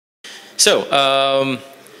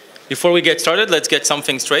Before we get started, let's get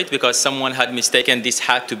something straight because someone had mistaken this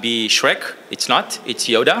hat to be Shrek. It's not, it's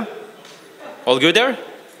Yoda. All good there?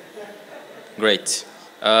 Great.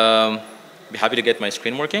 Be happy to get my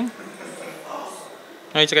screen working.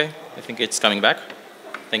 No, it's okay. I think it's coming back.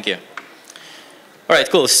 Thank you. All right,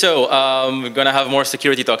 cool. So we're going to have more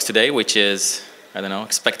security talks today, which is, I don't know,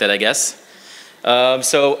 expected, I guess.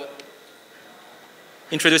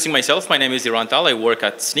 Introducing myself, my name is Liran Tal. I work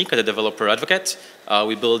at Snyk as a developer advocate.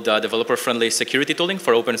 We build developer-friendly security tooling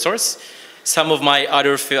for open source. Some of my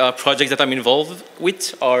other projects that I'm involved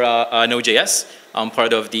with are NodeJS. I'm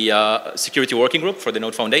part of the security working group for the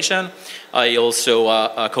Node Foundation. I also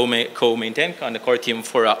co-maintain on the core team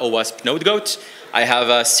for OWASP NodeGoat. I have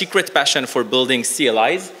a secret passion for building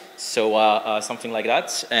CLIs. So something like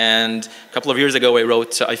that. And a couple of years ago, I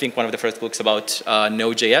wrote, I think, one of the first books about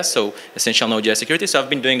Node.js, so essential Node.js security. So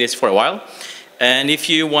I've been doing this for a while. And if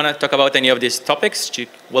you want to talk about any of these topics, you're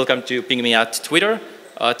welcome to ping me at Twitter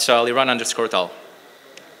at Liran_Tal.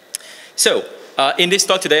 So in this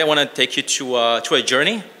talk today, I want to take you to a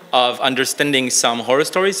journey of understanding some horror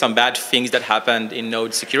stories, some bad things that happened in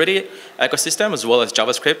Node security ecosystem, as well as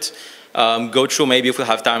JavaScript. Go through, maybe if we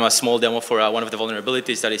have time, a small demo for one of the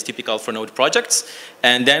vulnerabilities that is typical for Node projects,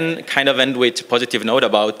 and then kind of end with a positive note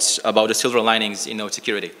about the silver linings in Node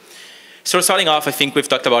security. So starting off, I think we've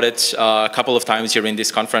talked about it a couple of times here in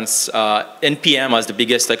this conference. NPM as the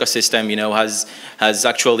biggest ecosystem, has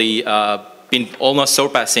actually been almost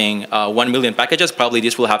surpassing 1 million packages. Probably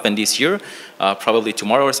this will happen this year, probably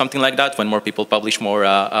tomorrow or something like that, when more people publish more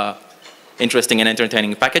interesting and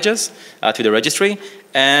entertaining packages to the registry.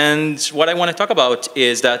 And what I want to talk about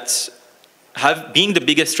is that being the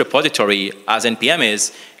biggest repository as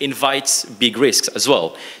NPM invites big risks as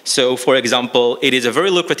well. So for example, it is a very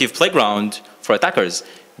lucrative playground for attackers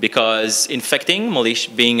because infecting,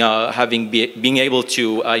 being able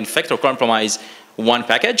to infect or compromise one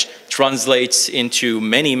package translates into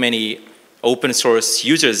many, many open source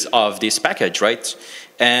users of this package, right?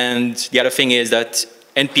 And the other thing is that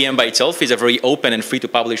NPM by itself is a very open and free to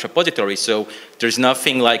publish repository. So there's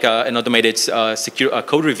nothing like an automated secure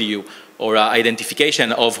code review or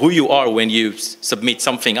identification of who you are when you submit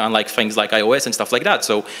something, unlike things like iOS and stuff like that.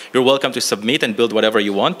 So you're welcome to submit and build whatever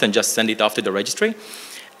you want and just send it off to the registry.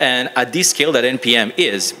 And at this scale that NPM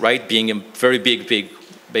is, right, being a very big,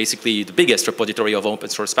 basically the biggest repository of open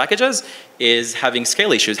source packages, is having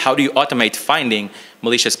scale issues. How do you automate finding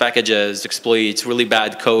malicious packages, exploits, really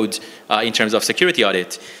bad code in terms of security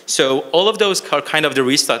audit? So all of those are kind of the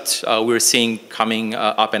risks that we're seeing coming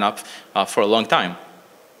up and up for a long time.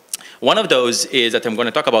 One of those is that I'm going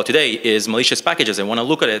to talk about today is malicious packages. I want to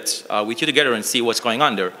look at it with you together and see what's going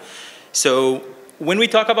on there. So when we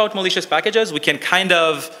talk about malicious packages, we can kind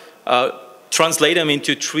of translate them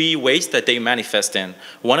into three ways that they manifest in.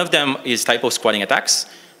 One of them is typo squatting attacks.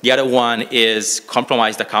 The other one is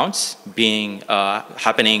compromised accounts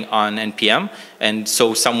happening on NPM. And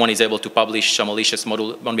so someone is able to publish a malicious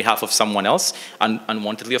module on behalf of someone else,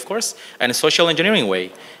 unwantedly, of course, and a social engineering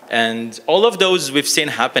way. And all of those we've seen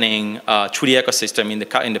happening through the ecosystem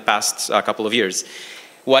in the past couple of years.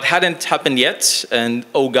 What hadn't happened yet, and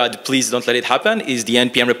oh God, please don't let it happen, is the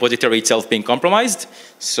NPM repository itself being compromised.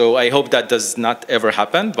 So I hope that does not ever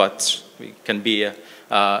happen, but we can be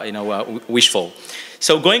wishful.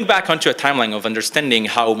 So going back onto a timeline of understanding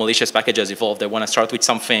how malicious packages evolved, I want to start with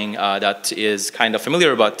something that is kind of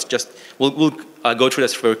familiar, but just we'll go through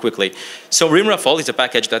this very quickly. So Rimrafall is a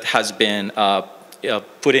package that has been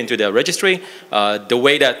put into the registry. The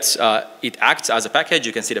way that it acts as a package,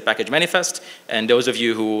 you can see the package manifest. And those of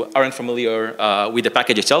you who aren't familiar with the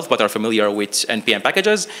package itself, but are familiar with NPM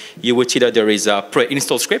packages, you would see that there is a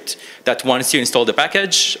pre-install script that once you install the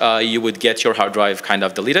package, you would get your hard drive kind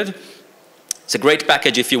of deleted. It's a great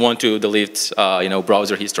package if you want to delete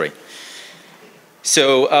browser history.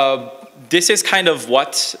 So this is kind of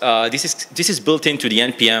what, this is built into the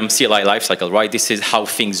NPM CLI lifecycle, right? This is how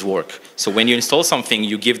things work. So when you install something,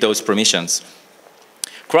 you give those permissions.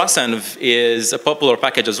 Crossenv is a popular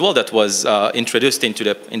package as well that was introduced into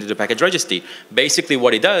the package registry. Basically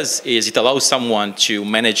what it does is it allows someone to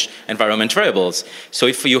manage environment variables. So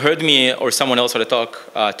if you heard me or someone else at a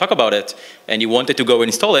talk about it, and you wanted to go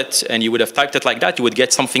install it, and you would have typed it like that, you would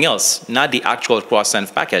get something else, not the actual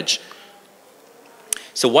crossenv package.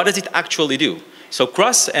 So what does it actually do? So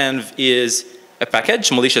crossenv is a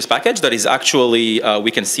package, malicious package, that is actually,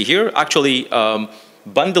 we can see here, actually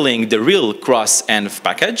bundling the real crossenv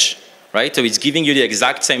package, right? So it's giving you the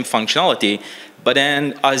exact same functionality, but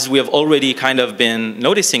then as we have already kind of been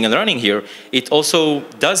noticing and learning here, it also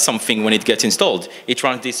does something when it gets installed. It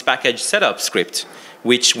runs this package setup script,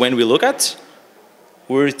 which when we look at,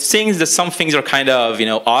 we're seeing that some things are kind of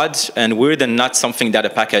odd and weird and not something that a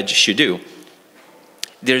package should do.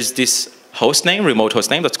 There's this host name, remote host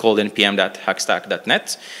name, that's called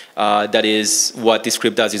npm.hackstack.net. That is what this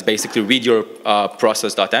script does, is basically read your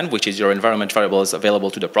process.env, which is your environment variables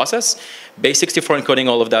available to the process. Base64 encoding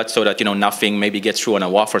all of that so that nothing maybe gets through on a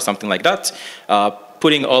WAF or something like that.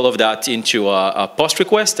 Putting all of that into a post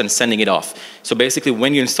request and sending it off. So basically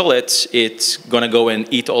when you install it, it's gonna go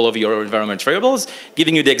and eat all of your environment variables,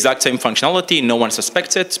 giving you the exact same functionality, no one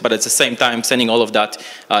suspects it, but at the same time sending all of that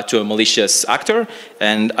to a malicious actor.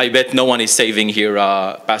 And I bet no one is saving here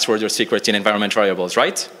passwords or secrets in environment variables,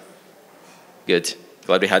 right? Good,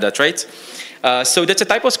 glad we had that right. So that's a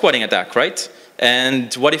typo squatting attack, right?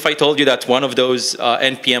 And what if I told you that one of those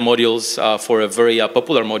NPM modules for a very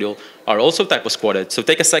popular module are also typo squatted? So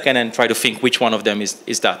take a second and try to think which one of them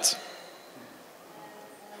is that.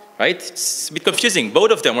 Right? It's a bit confusing. Both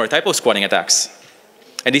of them are typo squatting attacks.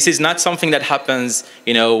 And this is not something that happens,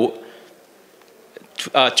 2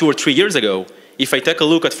 or 3 years ago. If I take a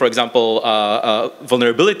look at, for example,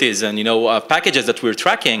 vulnerabilities and packages that we're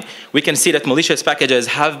tracking, we can see that malicious packages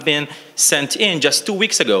have been sent in just 2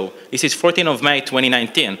 weeks ago. This is 14th of May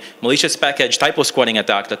 2019. Malicious package typo squatting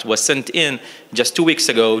attack that was sent in just 2 weeks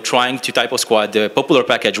ago, trying to typo squat the popular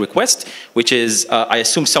package request, which is, I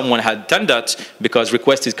assume someone had done that because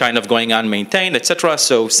request is kind of going unmaintained, etc.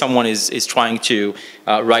 So someone is trying to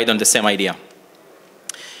ride on the same idea.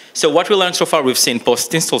 So what we learned so far, we've seen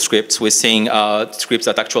post-install scripts. We're seeing scripts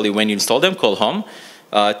that actually, when you install them, call home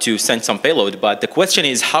to send some payload. But the question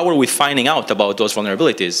is, how are we finding out about those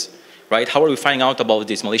vulnerabilities, right? How are we finding out about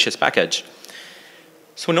this malicious package?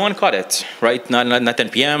 So no one caught it, right? Not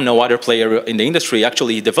NPM, no other player in the industry.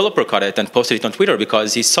 Actually, the developer caught it and posted it on Twitter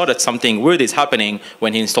because he saw that something weird is happening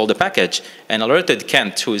when he installed the package and alerted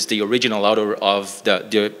Kent, who is the original author of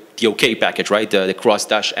the OK package, right? The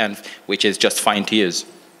cross-env, which is just fine to use.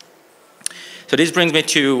 So this brings me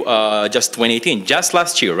to just 2018, just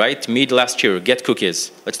last year, right? Mid last year, get cookies.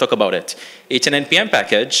 Let's talk about it. It's an NPM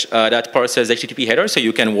package that parses HTTP header so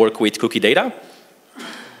you can work with cookie data.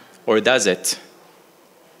 Or does it?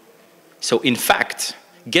 So in fact,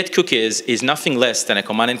 get cookies is nothing less than a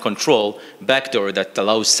command and control backdoor that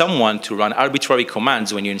allows someone to run arbitrary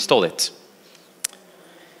commands when you install it.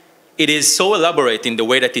 It is so elaborate in the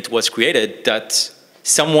way that it was created that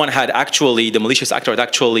someone had actually, the malicious actor had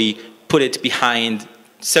actually put it behind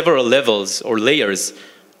several levels or layers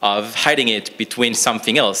of hiding it between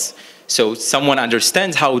something else. So someone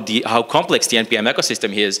understands how complex the NPM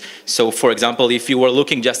ecosystem is. So for example, if you were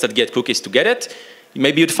looking just at get cookies to get it,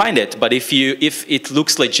 maybe you'd find it. But if it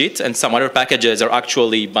looks legit and some other packages are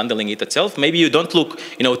actually bundling it itself, maybe you don't look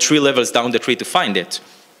 3 levels down the tree to find it.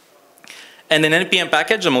 And an NPM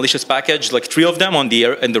package, a malicious package, like 3 of them in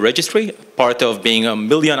the registry, part of being a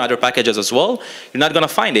million other packages as well, you're not going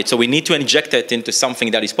to find it. So we need to inject it into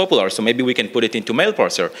something that is popular. So maybe we can put it into mail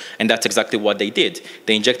parser. And that's exactly what they did.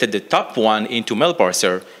 They injected the top one into mail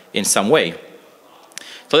parser in some way.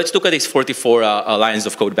 So let's look at these 44 lines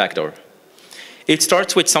of code backdoor. It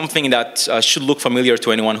starts with something that should look familiar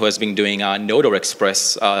to anyone who has been doing Node or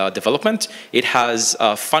Express development. It has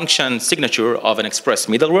a function signature of an Express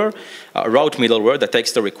middleware, a route middleware that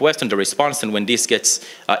takes the request and the response, and when this gets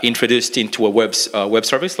introduced into a web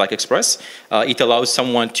service like Express, it allows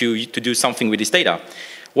someone to do something with this data.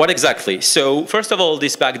 What exactly? So first of all,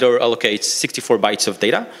 this backdoor allocates 64 bytes of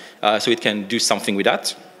data, so it can do something with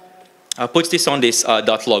that. Puts this on this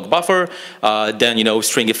 .log buffer, then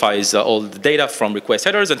stringifies all the data from request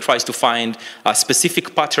headers and tries to find a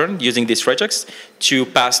specific pattern using this regex to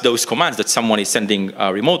pass those commands that someone is sending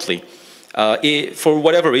remotely. For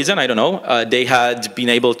whatever reason, I don't know, they had been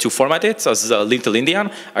able to format it as little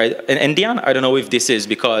endian. I don't know if this is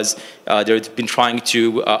because they've been trying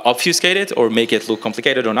to obfuscate it or make it look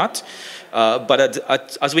complicated or not. But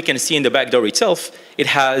as we can see in the backdoor itself,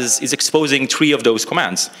 it is exposing 3 of those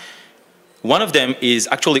commands. One of them is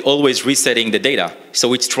actually always resetting the data.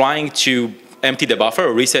 So it's trying to empty the buffer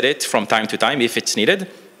or reset it from time to time if it's needed.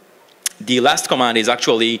 The last command is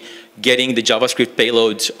actually getting the JavaScript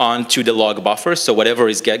payload onto the log buffer. So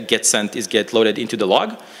whatever gets sent is get loaded into the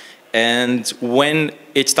log. And when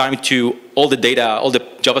it's time to, all the data, all the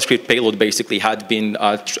JavaScript payload basically had been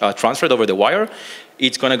transferred over the wire,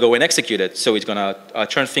 it's going to go and execute it. So it's going to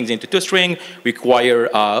turn things into toString, require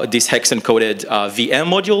this hex-encoded VM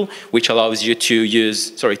module, which allows you to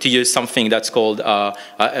use something that's called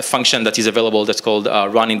a function that is available that's called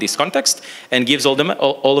run in this context, and gives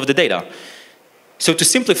all of the data. So to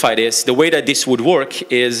simplify this, the way that this would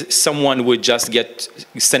work is someone would just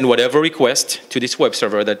send whatever request to this web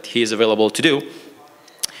server that he is available to do,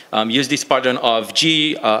 use this pattern of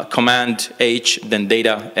G, command, H, then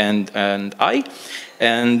data, and I.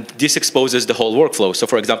 And this exposes the whole workflow. So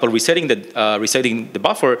for example, resetting the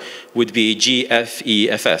buffer would be G, F, E,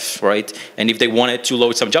 F, F, right? And if they wanted to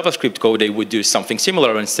load some JavaScript code, they would do something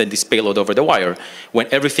similar and send this payload over the wire. When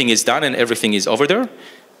everything is done and everything is over there,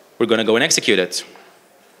 we're going to go and execute it.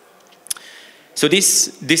 So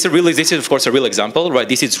this is of course a real example, right?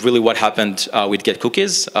 This is really what happened with get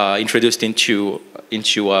cookies, introduced into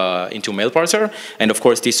mail parser, and of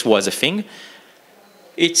course this was a thing.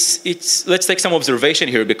 Let's take some observation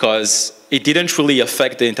here because it didn't really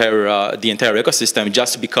affect the entire ecosystem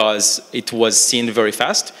just because it was seen very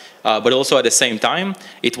fast, but also at the same time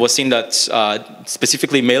it was seen that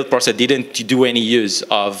specifically mail parser didn't do any use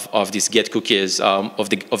of these get cookies of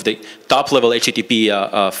the top level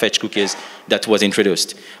HTTP fetch cookies that was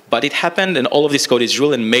introduced. But it happened, and all of this code is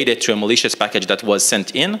real and made it to a malicious package that was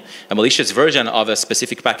sent in, a malicious version of a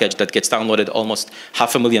specific package that gets downloaded almost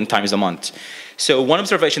 500,000 times a month. So one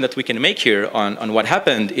observation that we can make here on what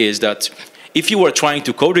happened is that if you were trying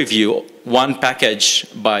to code review one package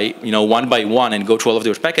by, one by one and go through all of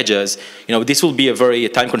those packages, this will be a very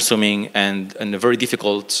time-consuming and a very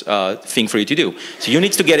difficult thing for you to do. So you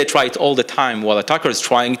need to get it right all the time while attacker is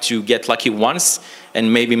trying to get lucky once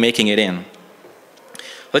and maybe making it in.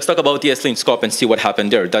 Let's talk about the ESLint scope and see what happened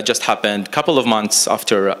there. That just happened a couple of months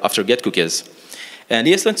after get cookies. And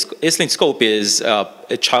the ESLint scope is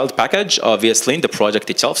a child package of ESLint, the project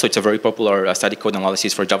itself. So it's a very popular static code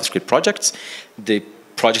analysis for JavaScript projects. The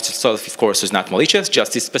project itself, of course, is not malicious,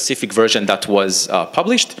 just this specific version that was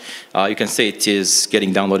published. You can see it is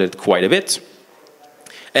getting downloaded quite a bit.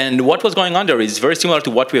 And what was going on there is very similar to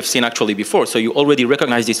what we have seen actually before. So you already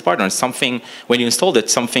recognize this pattern. Something, when you installed it,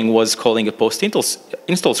 something was calling a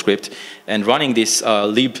post-install script and running this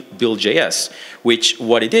lib build.js, which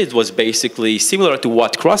what it did was basically similar to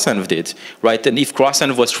what crossenv did, right? And if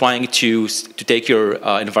crossenv was trying to take your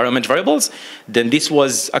environment variables, then this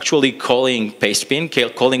was actually calling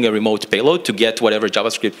pastebin, calling a remote payload to get whatever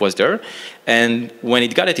JavaScript was there. And when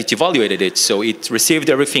it got it, it evaluated it. So it received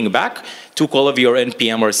everything back, took all of your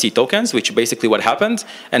NPM or C tokens, which basically what happened,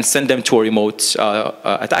 and sent them to a remote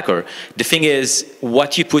attacker. The thing is,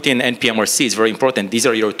 what you put in NPM or C is very important. These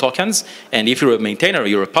are your tokens, and if you're a maintainer,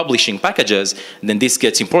 you're publishing packages, then this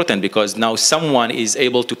gets important because now someone is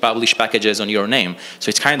able to publish packages on your name. So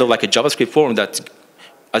it's kind of like a JavaScript form that,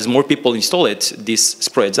 as more people install it, this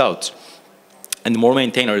spreads out, and more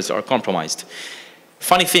maintainers are compromised.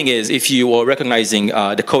 Funny thing is, if you are recognizing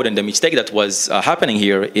the code, and the mistake that was happening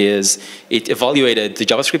here is it evaluated the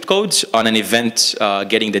JavaScript code on an event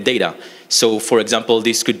getting the data. So for example,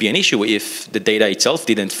 this could be an issue if the data itself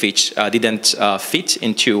didn't fit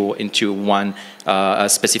into one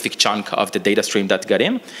specific chunk of the data stream that got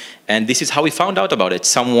in. And this is how we found out about it.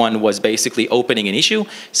 Someone was basically opening an issue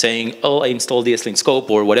saying, oh, I installed the ESLint scope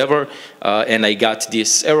or whatever, and I got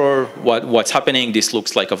this error. What's happening? This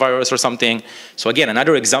looks like a virus or something. So again,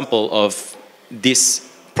 another example of this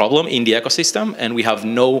problem in the ecosystem, and we have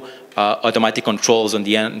no automatic controls on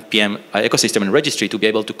the NPM ecosystem and registry to be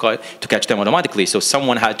able to catch them automatically. So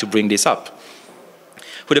someone had to bring this up.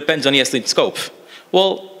 Who depends on ESLint scope?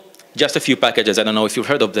 Well, just a few packages. I don't know if you've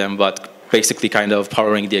heard of them, but basically kind of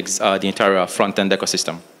powering the entire front-end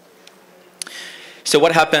ecosystem. So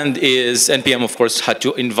what happened is NPM, of course, had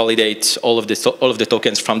to invalidate all of the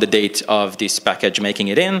tokens from the date of this package making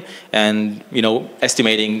it in, and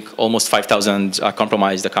estimating almost 5,000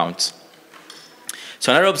 compromised accounts.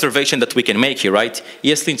 So another observation that we can make here, right?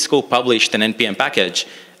 ESLint scope published an NPM package,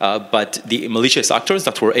 but the malicious actors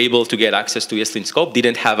that were able to get access to ESLint scope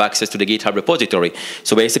didn't have access to the GitHub repository.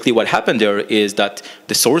 So basically what happened there is that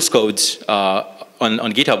the source code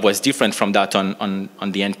on GitHub was different from that on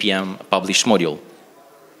the NPM published module.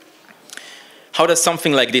 How does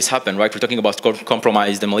something like this happen, right? We're talking about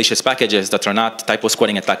compromised and malicious packages that are not typo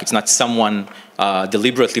squatting attack. It's not someone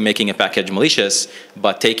deliberately making a package malicious,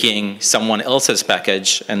 but taking someone else's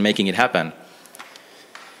package and making it happen.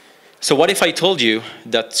 So what if I told you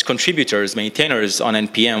that contributors, maintainers on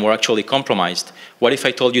NPM were actually compromised? What if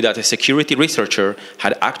I told you that a security researcher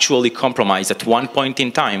had actually compromised at one point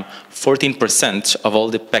in time 14% of all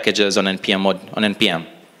the packages on NPM,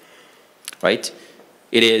 right?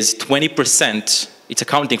 It is 20%, it's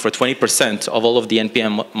accounting for 20% of all of the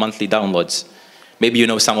NPM monthly downloads. Maybe you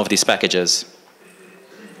know some of these packages,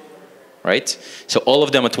 right? So all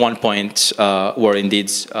of them at one point were indeed,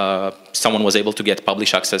 someone was able to get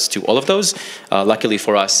publish access to all of those. Luckily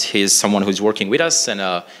for us, he's someone who's working with us and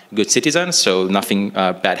a good citizen, so nothing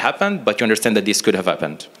bad happened, but you understand that this could have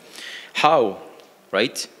happened. How,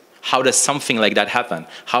 right? How does something like that happen?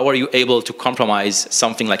 How are you able to compromise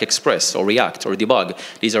something like Express or React or Debug?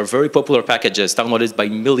 These are very popular packages downloaded by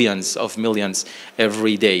millions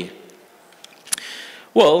every day.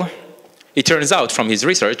 Well, it turns out from his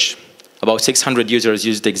research, about 600 users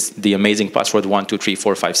used the amazing password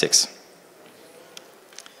 123456.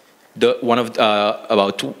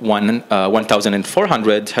 About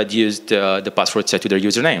 1,400 had used the password set to their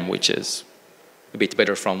username, which is a bit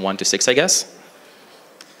better from 1 to 6, I guess.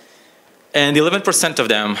 And 11% of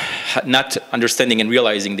them, not understanding and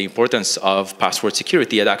realizing the importance of password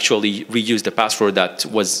security, had actually reused the password that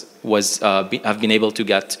have been able to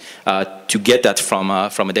get that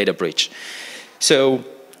from a data breach. So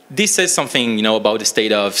this says something, about the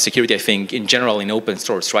state of security, I think, in general in open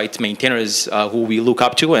source, right? Maintainers who we look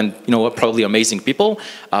up to and, are probably amazing people,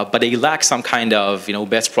 but they lack some kind of,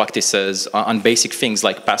 best practices on basic things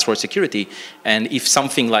like password security. And if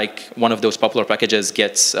something like one of those popular packages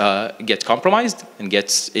gets compromised and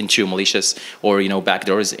gets into malicious or,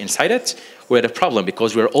 backdoors inside it, we're at a problem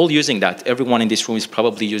because we're all using that. Everyone in this room is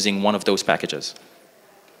probably using one of those packages.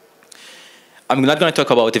 I'm not going to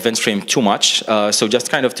talk about event stream too much, so just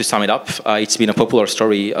kind of to sum it up, it's been a popular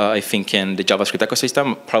story, I think, in the JavaScript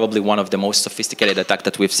ecosystem, probably one of the most sophisticated attacks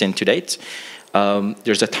that we've seen to date.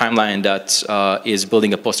 There's a timeline that is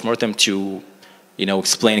building a postmortem to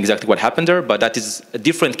explain exactly what happened there, but that is a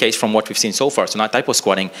different case from what we've seen so far, so not typo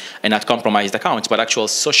squatting and not compromised accounts, but actual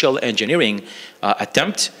social engineering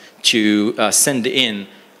attempt to send in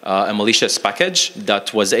a malicious package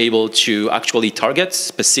that was able to actually target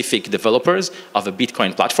specific developers of a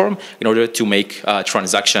Bitcoin platform in order to make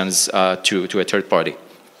transactions to a third party.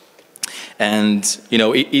 And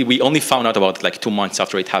we only found out about like 2 months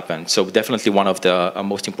after it happened. So definitely one of the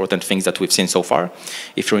most important things that we've seen so far.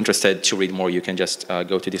 If you're interested to read more, you can just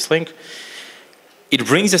go to this link. It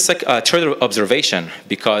brings a third observation,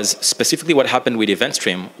 because specifically what happened with event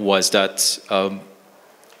stream was that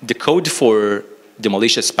the code for the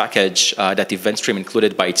malicious package that event stream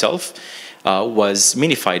included by itself was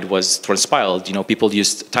minified, was transpiled. People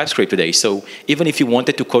use TypeScript today. So even if you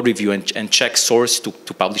wanted to code review and check source to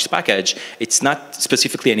publish the package, it's not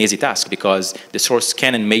specifically an easy task because the source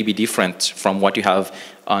can and may be different from what you have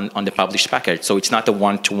on the published package. So it's not a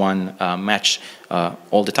one-to-one match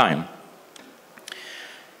all the time.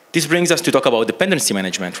 This brings us to talk about dependency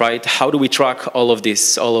management, right? How do we track all of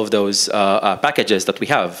those packages that we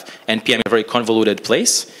have? NPM is a very convoluted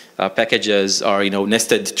place. Packages are,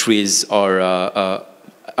 nested trees are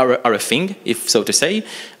a thing, if so to say.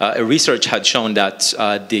 Research had shown that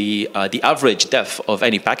the average depth of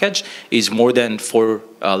any package is more than 4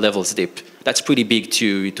 levels deep. That's pretty big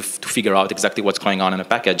to figure out exactly what's going on in a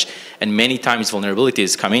package. And many times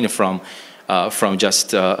vulnerabilities come in from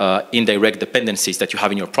just indirect dependencies that you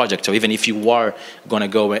have in your project. So even if you are going to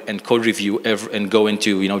go and code review and go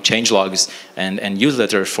into change logs and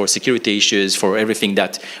newsletters for security issues, for everything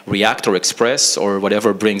that React or Express or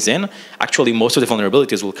whatever brings in, actually most of the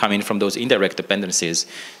vulnerabilities will come in from those indirect dependencies.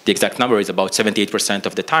 The exact number is about 78%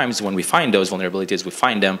 of the times when we find those vulnerabilities, we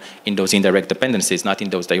find them in those indirect dependencies, not in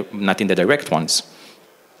the direct ones.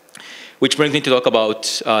 Which brings me to talk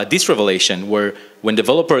about this revelation, where when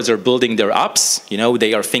developers are building their apps,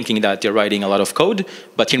 they are thinking that they're writing a lot of code,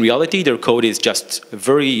 but in reality, their code is just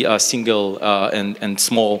very single and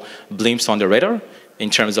small blimps on the radar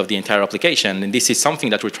in terms of the entire application. And this is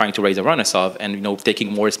something that we're trying to raise awareness of, and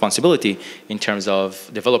taking more responsibility in terms of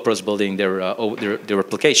developers building their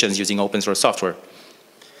applications using open source software.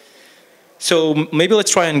 So maybe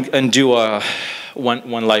let's try and do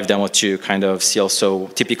one live demo to kind of see also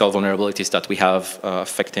typical vulnerabilities that we have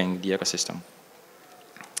affecting the ecosystem.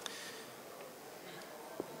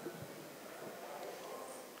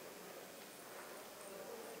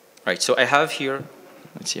 Right, so I have here,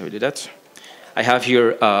 let's see how we do that. I have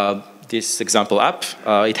here this example app.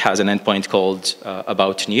 It has an endpoint called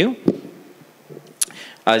about new.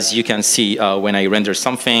 As you can see, when I render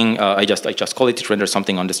something, I just call it to render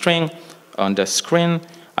something on the screen.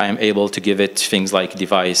 I am able to give it things like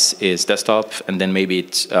device is desktop, and then maybe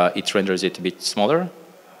it renders it a bit smaller.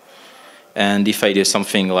 And if I do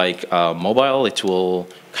something like mobile, it will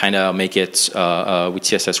kind of make it, with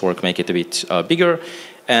CSS work, make it a bit bigger.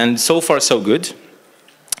 And so far, so good.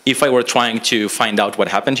 If I were trying to find out what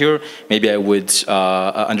happened here, maybe I would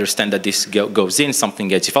understand that this goes in, something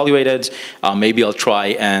gets evaluated. Maybe I'll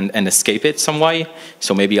try and escape it some way.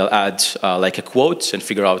 So maybe I'll add like a quote and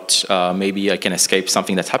figure out maybe I can escape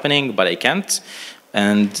something that's happening, but I can't.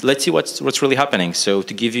 And let's see what's really happening. So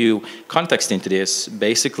to give you context into this,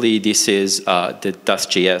 basically this is the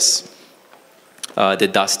Dust.js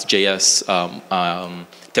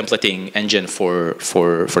templating engine for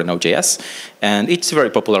Node.js, and it's a very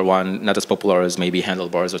popular one, not as popular as maybe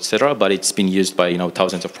handlebars, etc., but it's been used by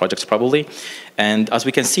thousands of projects probably. And as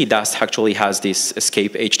we can see, Dast actually has this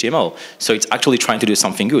escape HTML, so it's actually trying to do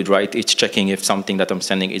something good, right? It's checking if something that I'm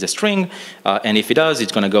sending is a string, and if it does,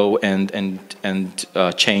 it's going to go and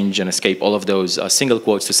change and escape all of those single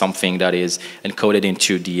quotes to something that is encoded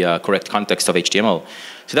into the correct context of HTML.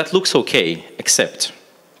 So that looks okay, except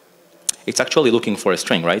it's actually looking for a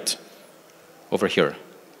string, right? Over here.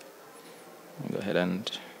 Go ahead and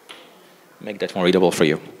make that more readable for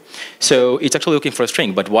you. So it's actually looking for a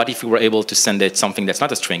string, but what if we were able to send it something that's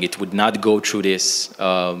not a string? It would not go through this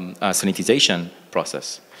sanitization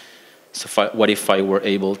process. So what if I were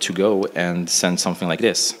able to go and send something like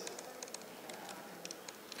this?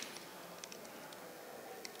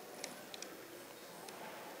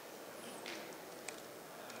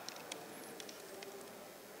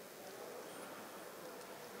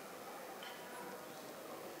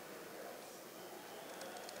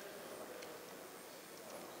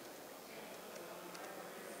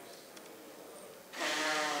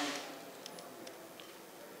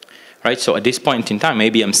 Right, so at this point in time,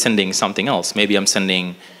 maybe I'm sending something else. Maybe I'm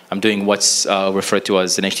doing what's referred to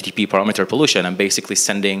as an HTTP parameter pollution. I'm basically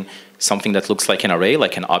sending something that looks like an array,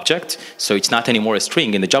 like an object. So it's not anymore a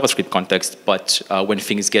string in the JavaScript context, but when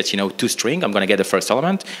things get to string, I'm going to get the first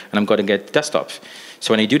element, and I'm going to get desktop.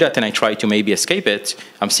 So when I do that and I try to maybe escape it,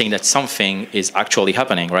 I'm seeing that something is actually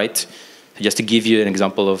happening, right? So just to give you an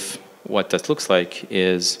example of what that looks like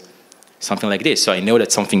is something like this. So I know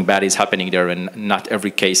that something bad is happening there and not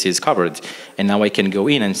every case is covered. And now I can go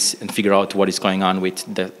in and figure out what is going on with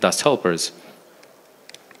the Dast helpers.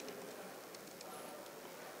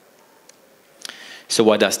 So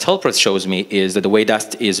what Dast helpers shows me is that the way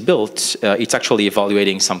Dast is built, it's actually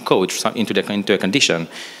evaluating some code into a condition.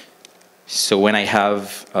 So when I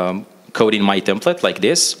have code in my template like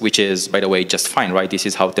this, which is, by the way, just fine, right? This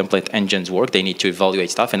is how template engines work. They need to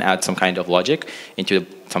evaluate stuff and add some kind of logic into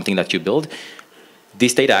something that you build.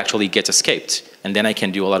 This data actually gets escaped, and then I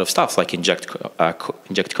can do a lot of stuff like inject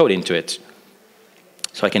code into it.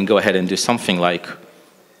 So I can go ahead and do something like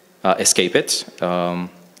escape it,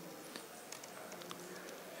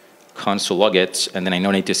 console log it, and then I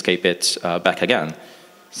no need to escape it back again.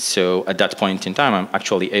 So at that point in time, I'm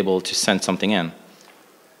actually able to send something in.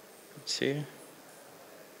 Let's see.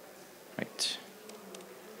 Right.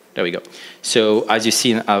 There we go. So as you've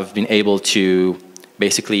seen, I've been able to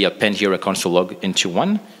basically append here a console log into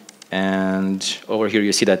one. And over here,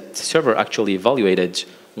 you see that the server actually evaluated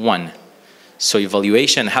one. So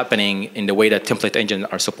evaluation happening in the way that template engines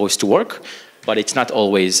are supposed to work, but it's not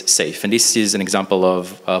always safe. And this is an example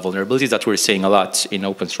of vulnerabilities that we're seeing a lot in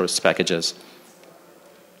open source packages.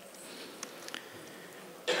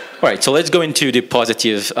 All right, so let's go into the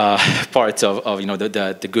positive part of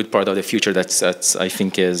the good part of the future that's I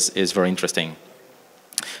think is very interesting.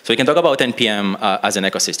 So we can talk about NPM as an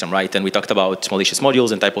ecosystem, right? And we talked about malicious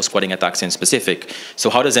modules and typo squatting attacks in specific.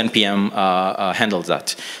 So how does NPM handle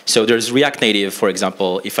that? So there's React Native, for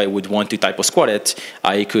example. If I would want to typo squat it,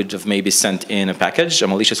 I could have maybe sent in a package, a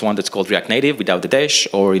malicious one that's called React Native without the dash,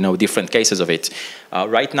 or different cases of it.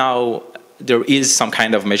 Right now, there is some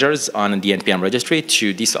kind of measures on the NPM registry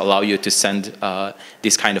to disallow you to send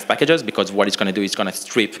this kind of packages, because what it's going to do is going to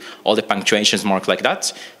strip all the punctuations marked like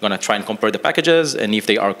that. Going to try and compare the packages, and if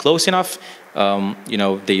they are close enough,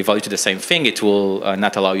 they value to the same thing, it will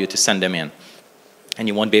not allow you to send them in. And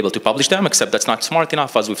you won't be able to publish them, except that's not smart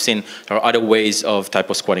enough. As we've seen, there are other ways of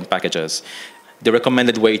typo squatting packages. The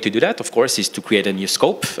recommended way to do that, of course, is to create a new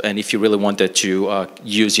scope. And if you really wanted to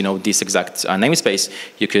use, this exact namespace,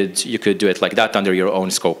 you could do it like that under your own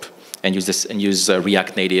scope and use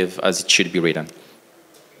React Native as it should be written.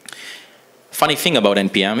 Funny thing about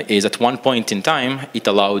NPM is at one point in time, it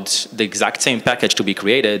allowed the exact same package to be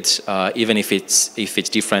created, even if it's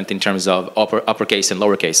different in terms of uppercase and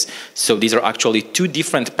lowercase. So these are actually two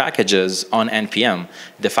different packages on NPM.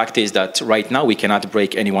 The fact is that right now we cannot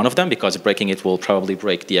break any one of them, because breaking it will probably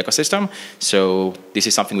break the ecosystem. So this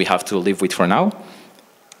is something we have to live with for now.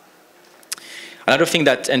 Another thing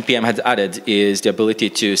that NPM has added is the ability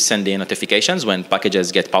to send in notifications when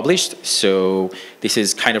packages get published. So this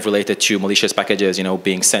is kind of related to malicious packages,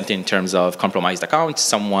 being sent in terms of compromised accounts.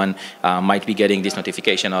 Someone might be getting this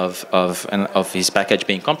notification of his package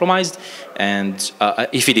being compromised. And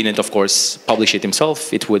if he didn't, of course, publish it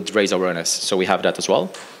himself, it would raise awareness. So we have that as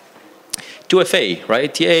well. 2FA,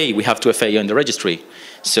 right? Yay, we have 2FA in the registry.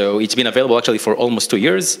 So it's been available actually for almost 2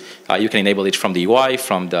 years. You can enable it from the UI,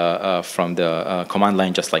 from the command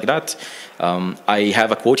line, just like that. I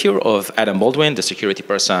have a quote here of Adam Baldwin, the security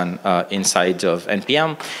person inside of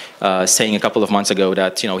NPM, saying a couple of months ago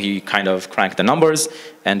that he kind of cranked the numbers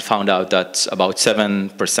and found out that about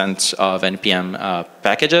 7% of NPM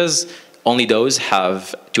packages, only those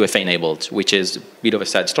have 2FA enabled, which is a bit of a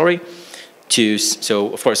sad story.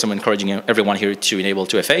 So of course, I'm encouraging everyone here to enable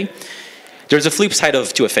 2FA. There's a flip side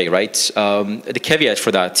of 2FA, right? The caveat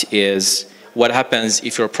for that is what happens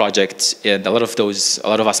if your project, and a lot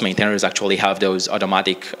of us maintainers actually have those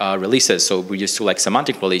automatic releases. So we used to like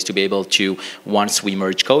semantic release to be able to, once we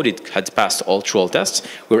merge code, it had passed all true all tests,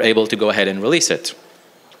 we were able to go ahead and release it.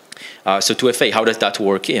 So 2FA, how does that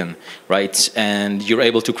work in, right? And you're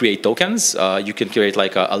able to create tokens. You can create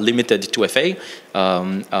like a limited 2FA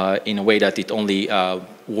in a way that it only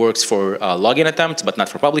works for login attempts, but not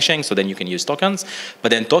for publishing. So then you can use tokens. But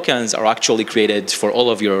then tokens are actually created for all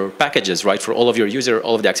of your packages, right? For all of your user,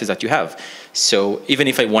 all of the access that you have. So even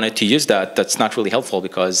if I wanted to use that, that's not really helpful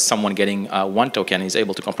because someone getting one token is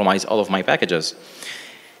able to compromise all of my packages.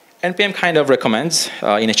 NPM kind of recommends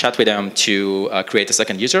in a chat with them to create a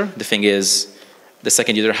second user. The thing is, the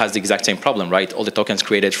second user has the exact same problem, right? All the tokens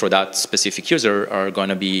created for that specific user are going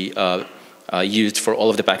to be used for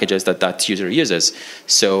all of the packages that that user uses.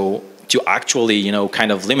 So to actually,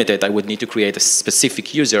 kind of limit it, I would need to create a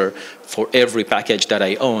specific user for every package that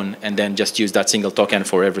I own, and then just use that single token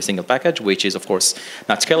for every single package, which is of course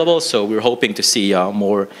not scalable. So we're hoping to see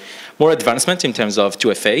more advancement in terms of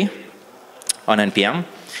 2FA on NPM.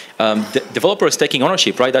 Developers taking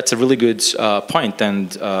ownership, right? That's a really good point,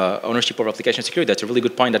 and ownership of application security, that's a really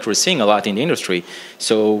good point that we're seeing a lot in the industry.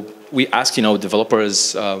 So we asked,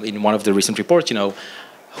 developers in one of the recent reports,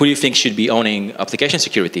 who do you think should be owning application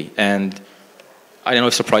security? And I don't know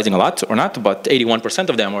if surprising a lot or not, but 81%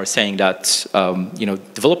 of them are saying that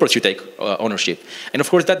developers should take ownership. And of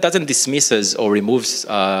course, that doesn't dismisses or removes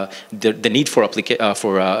the need for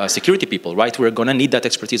security people, right? We're going to need that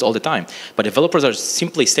expertise all the time. But developers are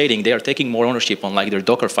simply stating they are taking more ownership on like their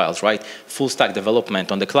Docker files, right? Full stack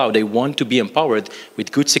development on the cloud. They want to be empowered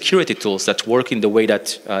with good security tools that work in the way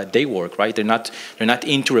that they work, right? They're not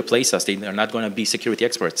in to replace us. They're not going to be security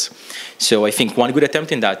experts. So I think one good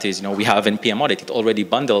attempt in that is, we have NPM audit. It already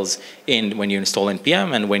bundles in when you install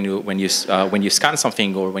NPM, and when you scan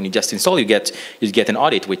something or when you just install, you get an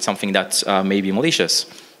audit with something that may be malicious.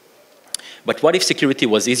 But what if security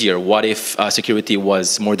was easier? What if security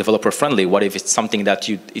was more developer friendly? What if it's something that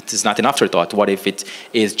it is not an afterthought? What if it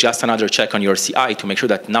is just another check on your CI to make sure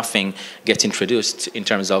that nothing gets introduced in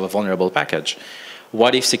terms of a vulnerable package?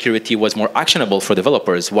 What if security was more actionable for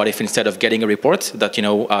developers? What if instead of getting a report that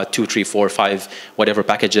 2, 3, 4, 5, whatever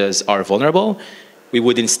packages are vulnerable, we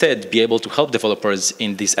would instead be able to help developers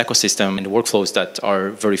in this ecosystem and workflows that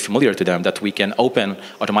are very familiar to them, that we can open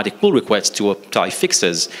automatic pull requests to apply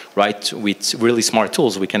fixes, right? With really smart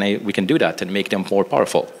tools, we can do that and make them more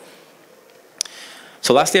powerful.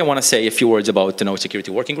 So lastly, I want to say a few words about the Node Security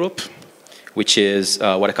Working Group, which is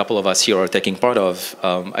what a couple of us here are taking part of.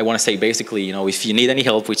 I want to say basically, if you need any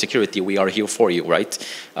help with security, we are here for you, right?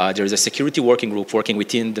 There's a security working group working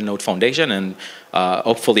within the Node Foundation, and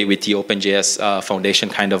hopefully with the OpenJS Foundation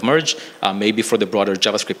kind of merge, maybe for the broader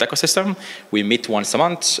JavaScript ecosystem. We meet once a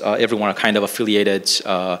month. Everyone are kind of affiliated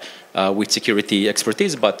with security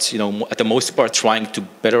expertise, but at the most part trying to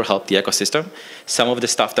better help the ecosystem. Some of the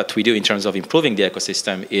stuff that we do in terms of improving the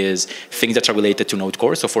ecosystem is things that are related to Node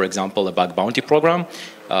Core. So for example, a bug bounty program.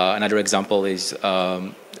 Another example is,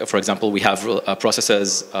 for example, we have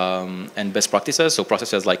processes and best practices. So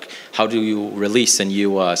processes like how do you release a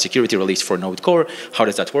new security release for Node Core? How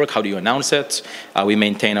does that work? How do you announce it? We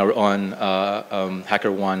maintain our own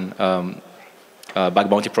HackerOne bug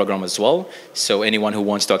bounty program as well. So anyone who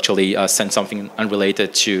wants to actually send something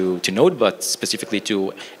unrelated to Node, but specifically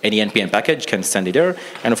to any NPM package can send it there.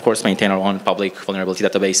 And of course, maintain our own public vulnerability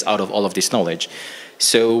database out of all of this knowledge.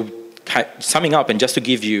 So summing up, and just to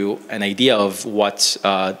give you an idea of what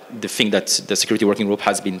the thing that the security working group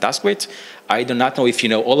has been tasked with, I do not know if you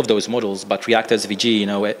know all of those models, but React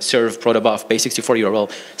SVG, serve, protobuf, base64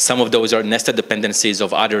 URL, some of those are nested dependencies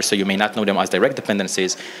of others, so you may not know them as direct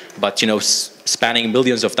dependencies, but spanning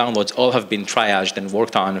millions of downloads, all have been triaged and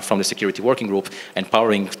worked on from the security working group, and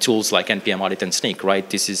powering tools like NPM Audit and Snyk, right?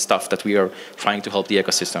 This is stuff that we are trying to help the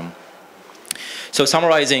ecosystem. So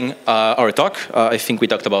summarizing our talk, I think we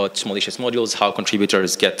talked about malicious modules, how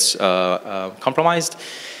contributors get compromised.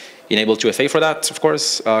 enable 2FA for that, of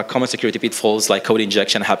course. Common security pitfalls like code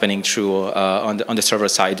injection happening through on the server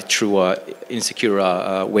side through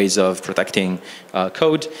insecure ways of protecting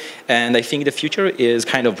code. And I think the future is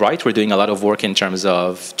kind of bright. We're doing a lot of work in terms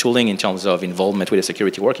of tooling, in terms of involvement with the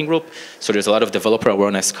security working group. So there's a lot of developer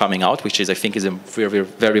awareness coming out, which is, I think, is a very,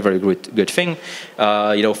 very, very good thing.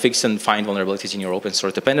 Fix and find vulnerabilities in your open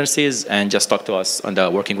source dependencies, and just talk to us on the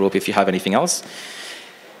working group if you have anything else.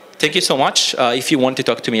 Thank you so much. If you want to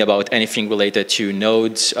talk to me about anything related to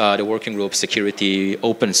Node, the working group, security,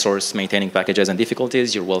 open source, maintaining packages and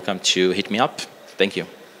difficulties, you're welcome to hit me up. Thank you.